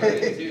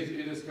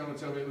 he just come and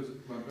tell me it was,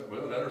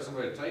 well, that or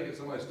somebody take it,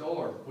 somebody stole,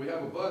 or we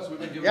have a bus, we've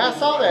been giving. Yeah, I them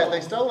saw rides. that.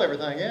 They stole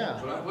everything, yeah.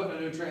 But I'm putting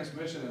a new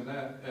transmission in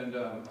that, and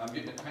I'm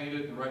getting it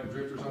painted and writing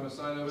drifters on the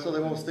side of it. So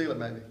they won't steal it,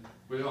 maybe.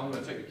 Well, I'm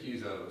gonna take the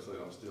keys out of it so they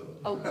don't steal it.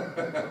 Oh,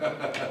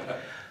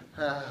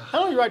 I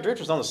know you write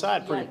drifters on the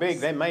side pretty big, Yikes.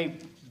 they may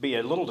be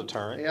a little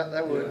deterrent. Yeah,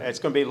 that would. It's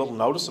gonna be a little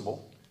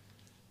noticeable.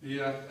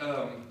 Yeah,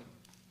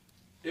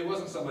 it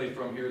wasn't somebody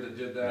from here that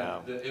did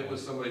that. No. It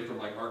was somebody from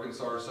like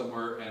Arkansas or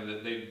somewhere, and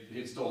that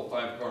he stole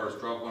 5 cars,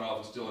 dropped one off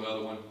and stole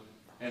another one,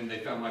 and they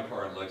found my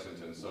car in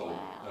Lexington, so,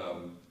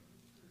 Wow.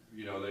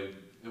 you know, it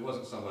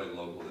wasn't somebody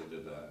local that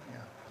did that.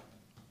 Yeah.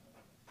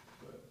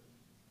 But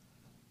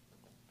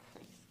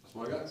that's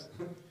what I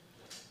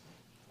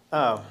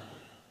got.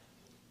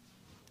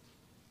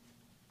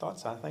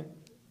 Thoughts, I think,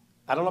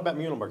 I don't know about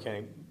Muhlenberg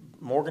County,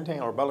 Morgantown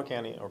or Butler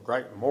County or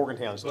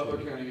Morgantown's Butler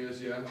too. County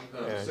is, yeah.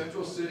 Yeah.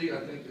 Central City, I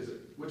think,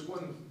 which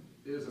one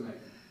is an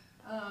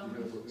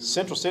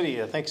Central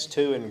City, I think is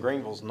 2 and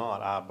Greenville's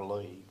not, I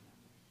believe.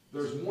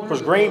 There's one. Because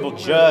that- Greenville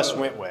one just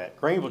that- went wet.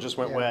 Greenville just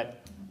went Yeah.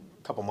 wet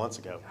a couple months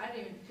ago.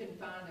 couldn't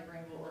find the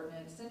Greenville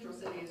ordinance. Central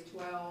City is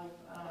 12.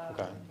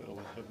 Okay. Well,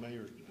 the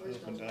mayor's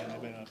up and down,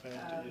 they may not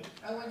pass it yet.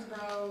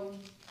 Owensboro,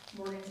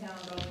 Morgantown,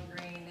 Bowling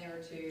Green, they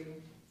were 2.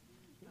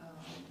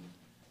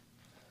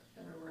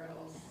 Everywhere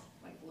else,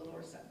 like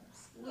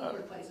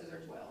littler places are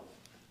 12.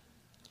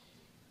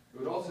 It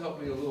would also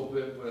help me a little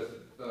bit with,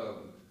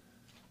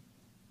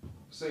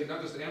 say,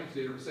 not just the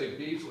amphitheater, but say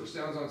beats or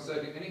sounds on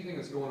second, anything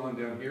that's going on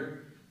down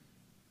here,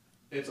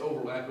 it's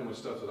overlapping with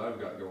stuff that I've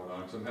got going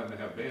on, because I'm having to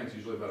have bands,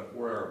 usually about a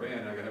 4-hour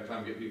band, I gotta have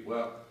time to get people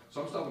out.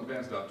 So I'm stopping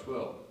bands about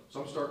 12,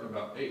 so I'm starting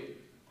about 8.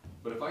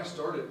 But if I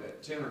start it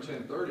at 10 or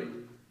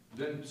 10:30,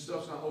 then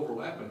stuff's not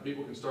overlapping.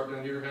 People can start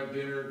down here, have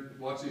dinner,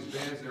 watch these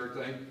bands and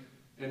everything,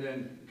 and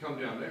then come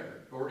down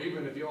there. Or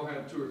even if you all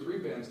have 2 or 3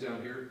 bands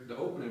down here, the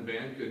opening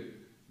band could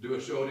do a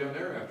show down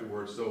there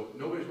afterwards. So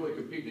nobody's really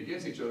competing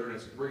against each other, and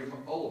it's bringing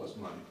all of us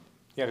money.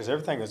 Yeah, because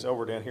everything is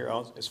over down here,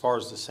 as far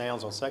as the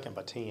sounds on second,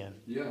 by 10.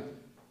 Yeah.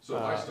 So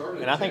if I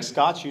started And at I think 10,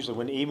 Scott's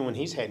usually, even when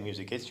he's had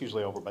music, it's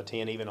usually over by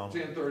 10, even on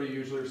 10:30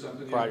 usually or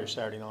something. yeah. Friday or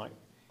Saturday night.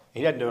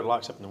 He doesn't do it a lot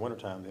except in the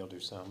wintertime, they'll do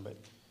some,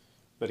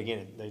 but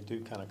again, they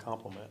do kind of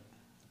complement.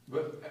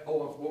 But,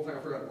 one thing I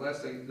forgot,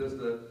 last thing,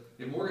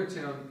 in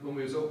Morgantown, when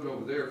we was open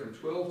over there, from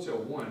 12 till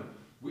 1,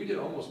 we did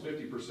almost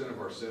 50% of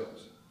our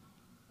sales.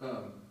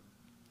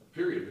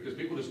 Period, because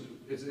people just,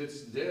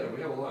 it's dead.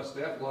 We have a lot of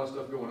staff, a lot of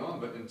stuff going on,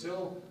 but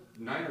until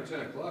 9 or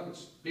 10 o'clock,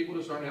 people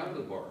just aren't out of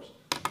the bars.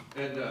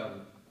 And,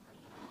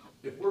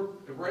 if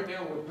right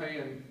now we're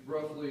paying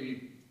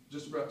roughly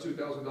just about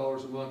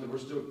 $2,000 a month, and we're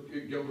still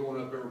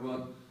going up every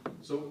month,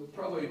 so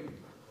probably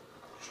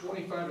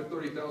 $25,000 to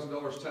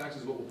 $30,000 tax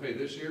is what we'll pay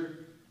this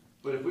year.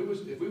 But if we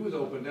was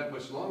open that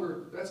much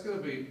longer, that's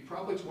gonna be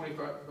probably $25,000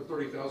 or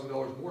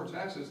 $30,000 more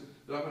taxes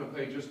that I'm gonna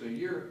pay just in a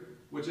year,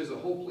 which is a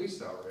whole police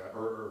salary,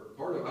 or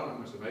part of it. I don't know how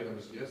much to make, I'm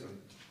just guessing.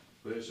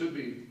 But it should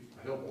be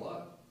a hell of a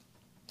lot.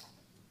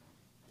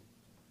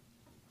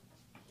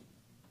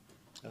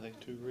 I think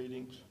 2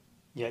 readings.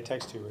 Yeah, it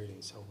takes 2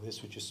 readings, so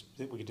this would just,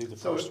 we could do the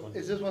So first one.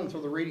 is this one for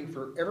the reading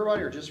for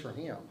everybody or just for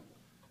him?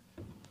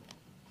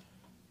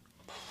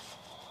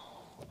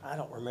 I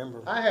don't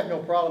remember. I have no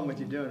problem with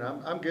you doing it.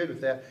 I'm good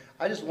with that.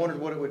 I just wondered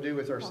what it would do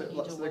with our How would you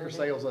liquor word it?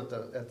 sales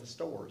at the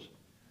stores.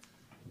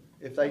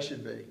 If they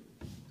should be.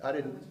 I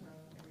didn't,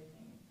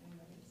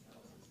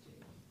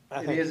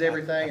 I It think- is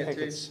everything I at think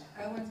 2? it's-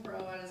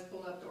 Owensboro, I just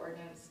pulled up the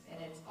ordinance,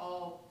 and it's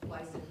all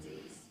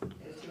licensees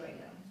at 2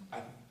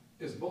 AM.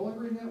 Is Bowling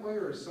Green that way,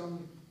 or is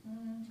some?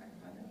 Trying to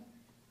find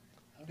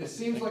out. It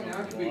seems like now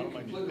I could be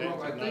completely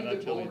wrong, I think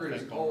that Bowling Green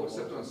is all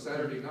except on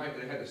Saturday night,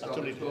 they had to stop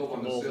at 12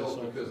 on the sales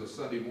because of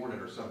Sunday morning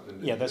or something.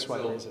 Yeah, that's why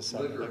They there sell is a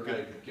Saturday. Liquor at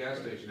a gas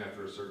station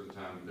after a certain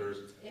time,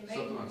 there's It may-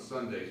 something on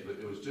Sundays, but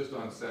it was just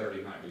on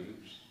Saturday night.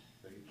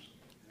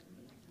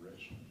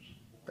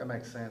 That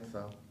makes sense,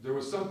 though. There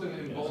was something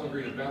in Bowling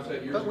Green about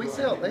that years ago. But I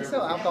can't they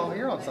sell remember. alcohol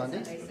here on That's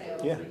Sundays. Sunday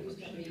sales. Yeah. It used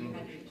to be you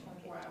had to be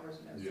 24 hours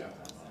and no Yeah. sales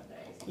on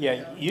Sundays.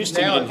 Yeah, used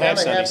to you Now- didn't now have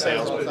they Sunday have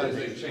sales, That's what sales.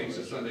 it is, they changed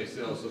the Sunday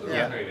sales, so they're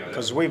Yeah. okay now.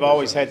 because we've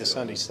always had the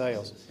Sunday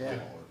sales. Yeah.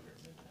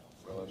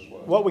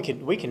 What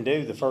we can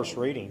do the first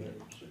reading,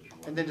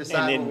 And then and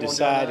decide. then what we want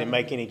decide to and do.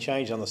 make any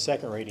change on the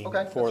second reading Okay,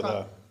 that's for fine.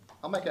 the,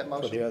 I'll make that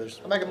motion. the others.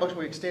 I'll make a motion,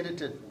 we extend it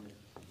to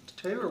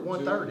 2 or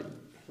 1:30.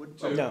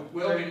 No.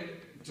 Well, I mean,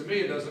 to me,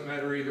 it doesn't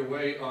matter either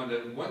way. On the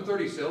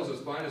 1:30 sales is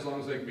fine as long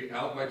as they can be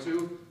out by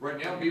 2. Right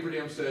now, Beaver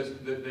Dam says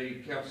that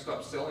they have to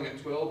stop selling at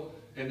 12.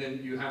 and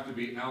then you have to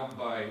be out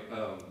by,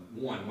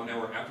 1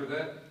 hour after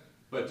that.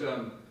 But,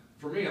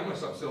 for me, I'm gonna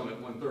stop selling at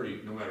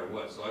 1:30 no matter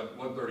what, so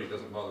 1:30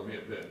 doesn't bother me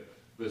a bit.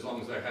 But as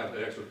long as I have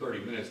the extra 30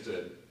 minutes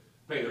to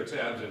pay their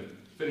tabs and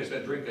finish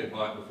that drink they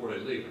bought before they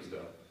leave and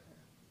stuff.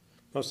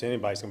 Most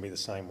anybody's gonna be the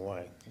same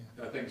way.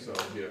 I think so,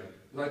 yeah.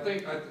 But I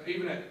think,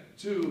 even at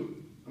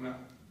 2,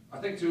 I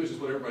think 2 is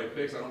just what everybody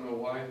picks, I don't know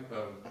why.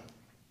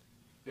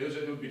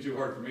 It would be too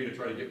hard for me to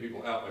try to get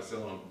people out by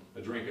selling them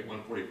a drink at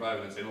 1:45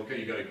 and then saying, okay,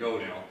 you gotta go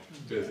now.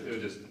 Because it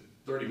was just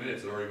 30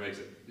 minutes, it already makes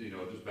it,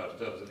 just about as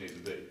tough as it needs to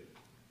be.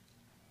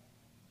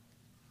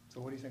 So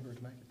what do you think we're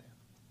to make it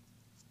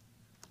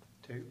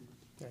then? 2?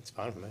 That's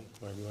fine with me,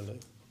 whatever you wanna do.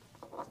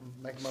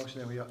 Make a motion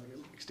that we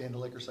extend the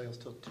liquor sales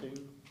till 2?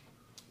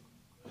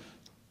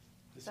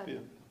 This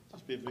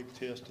be a big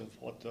test of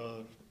what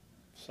the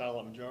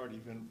silent majority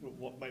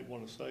what might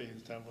want to say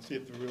this time. We'll see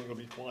if they're really gonna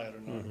be quiet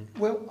or not.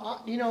 Well,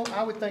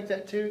 I would think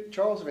that too,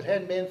 Charles, if it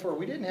hadn't been for,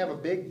 we didn't have a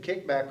big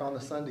kickback on the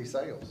Sunday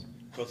sales.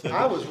 Because they-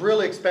 I was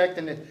really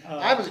expecting it,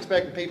 I was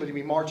expecting people to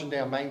be marching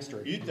down Main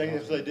Street. You'd think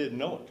if they didn't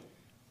know it,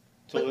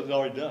 so it's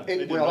already done. They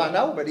didn't Well, I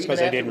know, but It's even 'cause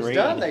they after it didn't was read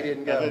done, it. they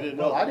didn't Yeah, go. they didn't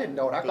Well, know. I didn't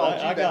know it, I But called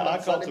you I back on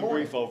caught Sunday some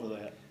morning. grief over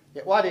that.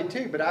 Yeah, well, I did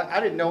too, but I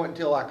didn't know it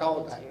until I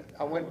called,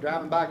 I went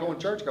driving by going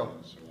to church going,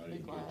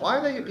 why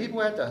are they,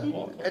 people at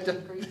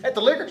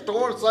the liquor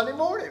store on Sunday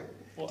morning?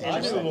 Well, I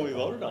knew when we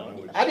voted on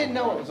it. I didn't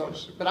know it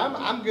was, but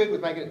I'm good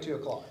with making it 2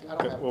 o'clock. I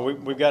don't Okay, have. well,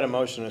 we've got a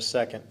motion and a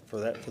second for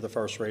the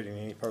first reading.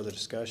 Any further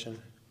discussion?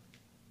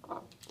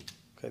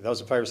 Okay,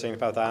 those in favor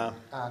signify with aye.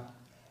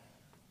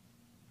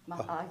 My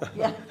eye,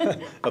 yeah.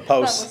 Opposed, That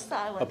was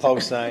silent.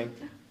 opposed, same.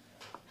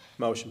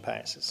 Motion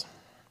passes.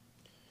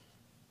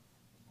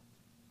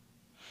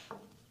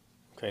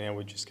 Okay, now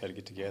we just gotta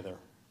get together.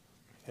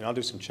 And I'll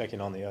do some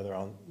checking on the other,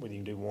 on whether you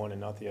can do one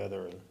and not the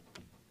other.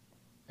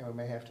 And we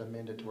may have to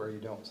amend it to where you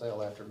don't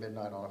sell after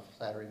midnight on a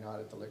Saturday night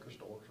at the liquor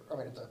stores,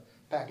 at the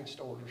package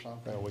stores or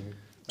something. Well, we can Make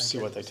see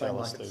it what they the same tell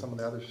us like to. some of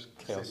the other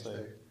Tell cities us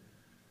do.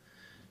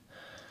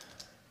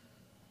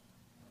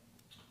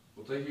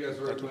 Well, thank you guys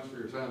very much for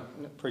your time.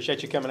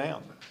 Appreciate you coming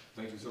out.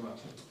 Thank you so much.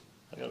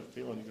 I got a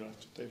feeling you're gonna have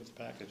to stay with the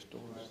package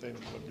stores, stay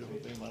with what you're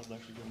doing, I don't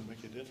think you're gonna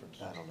make a difference.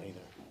 I don't either.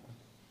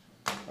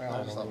 Well,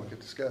 I just thought we could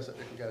discuss it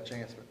if you got a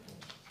chance, but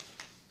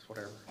it's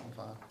whatever, I'm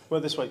fine.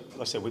 Well, this way,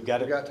 like I said, we've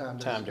got We've got time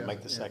to time to discuss make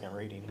it, the yeah. second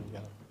reading.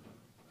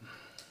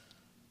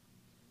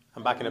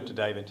 I'm backing up to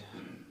David.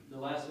 The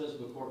last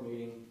fiscal court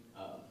meeting,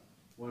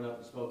 went up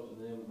and spoke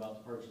to them about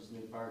to purchase a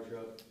new fire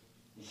truck,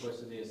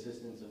 requested the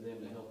assistance of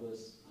them to help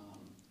us.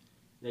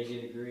 They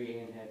did agree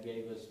and had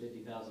gave us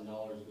 $50,000 to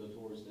go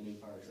towards the new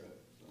fire truck.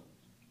 So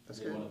That's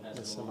they good. wanna pass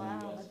That's it along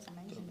to you Wow, guys. that's The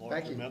amazing. large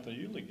Thank you. amount they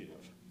usually give.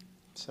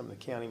 Some of the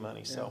county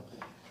money, so.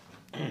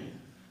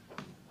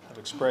 I've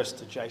expressed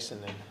to Jason,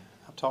 and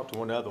I've talked to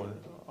one other one,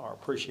 our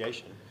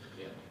appreciation.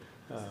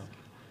 Yeah.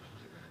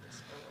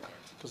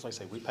 Because like I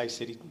say, we pay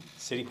city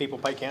people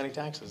pay county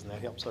taxes, and that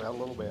helps out a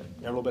little bit.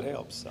 Every little bit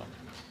helps, so.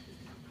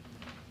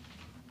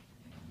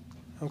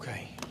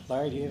 Okay,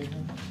 Larry, do you have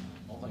anything?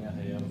 One thing I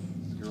have,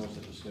 the girls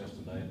had discussed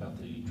today about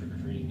the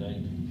trick-or-treating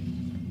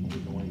date.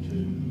 We're going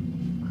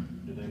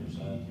to, did they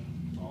decide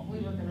on? We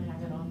were gonna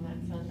have it on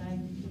that Sunday,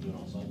 We'll do it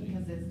on Sunday?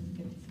 because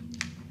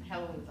it's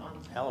Halloween's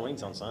on.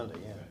 Halloween's on Sunday,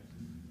 yeah.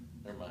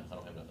 Never mind, I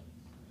don't have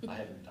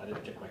nothing. I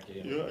didn't check my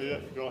calendar.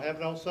 You're gonna have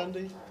it on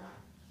Sunday?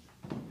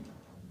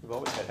 We've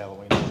always had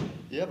Halloween.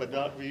 Yeah, but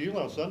not, for you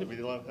on Sunday, we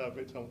don't have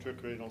it on trick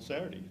or treat on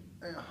Saturday.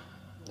 Yeah.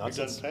 Not We've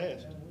done since,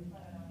 past.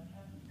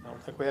 I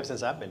don't think we have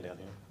since I've been down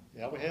here.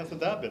 Yeah, we have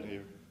since I've been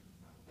here.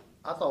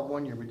 I thought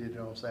one year we did it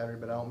on Saturday,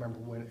 but I don't remember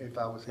when, if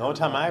I was here. The only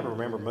time I ever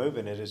remember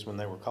moving it is when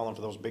they were calling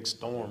for those big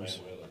storms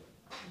Bad weather.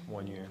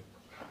 one year.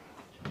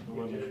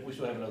 We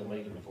still have another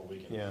meeting before we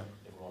can, Yeah.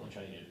 if we want to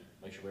change it,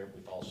 make sure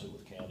we follow suit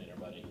with the county and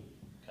everybody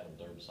kind of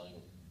observe the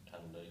same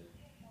time of day.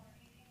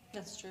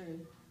 That's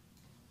true.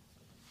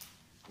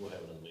 We'll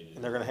have another meeting.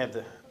 And they're gonna have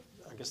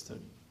I guess the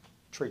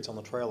treats on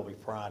the trail will be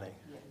Friday,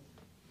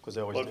 because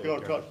they always Well, do. if you're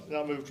it gonna during-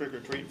 not move trick or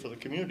treat for the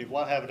community,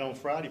 why have it on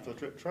Friday for the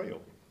trip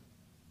trail?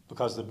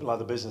 Because a lot of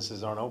the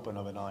businesses aren't open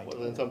of a night. Well,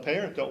 then some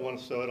parents don't want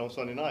to sell it on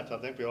Sunday nights. I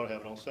think we ought to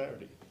have it on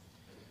Saturday.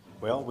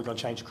 Well, we're gonna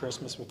change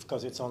Christmas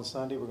because it's on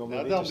Sunday, we're gonna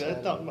Now, move it to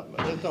Saturday.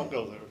 let's don't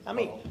go there. I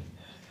mean-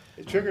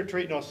 Trick or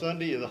treating on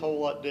Sunday is a whole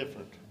lot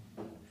different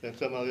than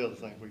some of the other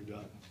things we've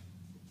done.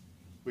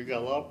 We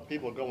got a lot of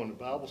people going to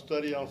Bible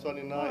study on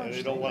Sunday night, and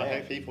they don't want to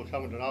have people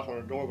coming to knock on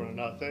their door when they're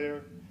not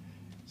there.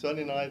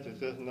 Sunday night is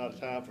just not a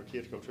time for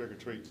kids to go trick or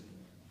treat.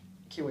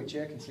 Can we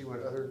check and see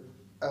what other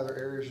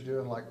areas are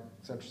doing, like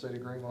Central City,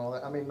 Greenville, and all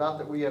that? I mean, not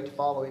that we have to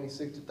follow any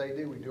suit that they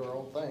do, we do our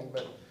own thing,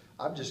 but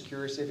I'm just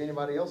curious if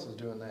anybody else is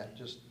doing that,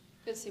 just,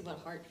 Good to see what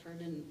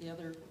Hartford and the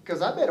other,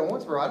 because I bet in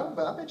Owensboro,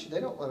 I bet you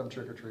they don't let them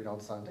trick or treat on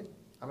Sunday.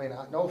 I mean,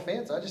 no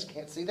offense, I just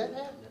can't see that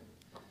happening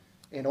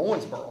in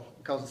Owensboro,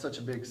 because it's such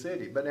a big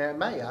city, but in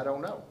May, I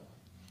don't know.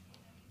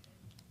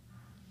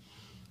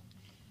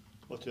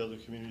 What's the other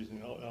communities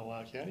in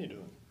Lehigh County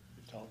doing?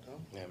 You talked to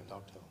them? We haven't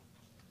talked to them.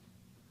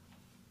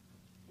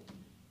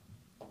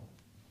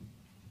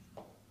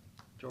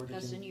 Georgia,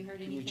 Dustin, you heard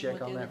can you anything check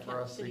what on the that other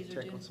for us? See, cities are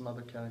check doing? with some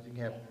other counties. You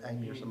can have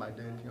Amy or somebody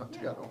do it if you want to.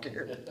 I don't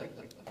care.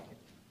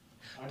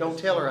 I Don't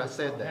just tell her I assumed it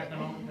said was that.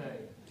 gonna happen on the day.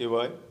 Do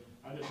what?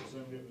 I just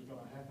assumed it was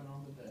gonna happen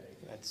on the day.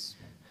 That's.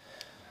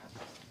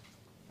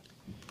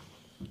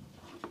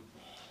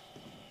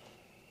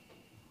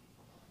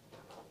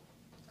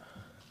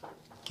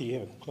 Can you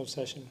have a closed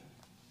session?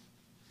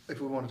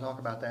 If we want to talk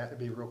about that, it'd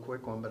be a real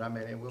quick one, but I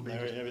mean, it will be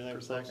just Everything for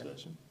a for closed second.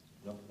 session?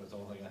 Nope, that's the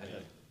only thing I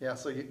had. Yeah,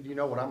 so you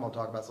know what I'm gonna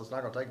talk about, so it's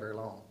not gonna take very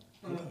long.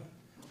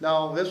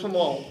 No, this one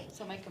won't.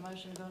 So make a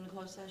motion to go into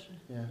closed session.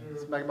 Yeah,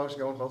 let's make a motion,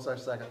 to go in closed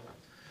session second.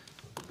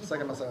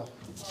 Second myself.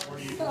 What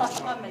do you?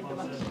 I make the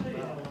motion.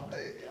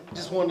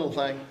 Just one little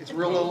thing. It's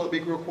real little, it'll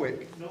be real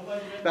quick.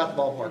 Nobody read About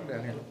the ballpark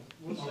down here.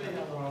 We'll see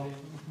how long.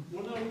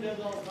 We'll know who does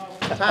all the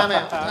talking. Time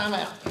out, time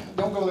out.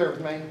 Don't go there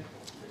with me.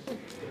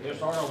 He'll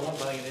start on one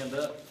thing and end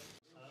up.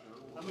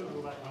 I'm gonna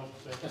go back home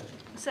for a second.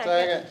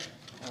 Second.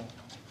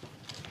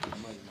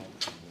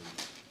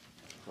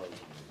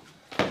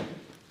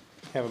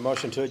 Have a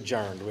motion to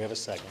adjourn. Do we have a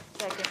second?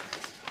 Second.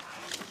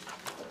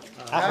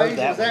 I How heard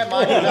easy was that that,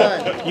 Mike? You're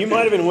done. one. You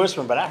might have been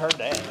whispering, but I heard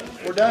that.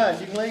 We're done.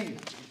 You can leave.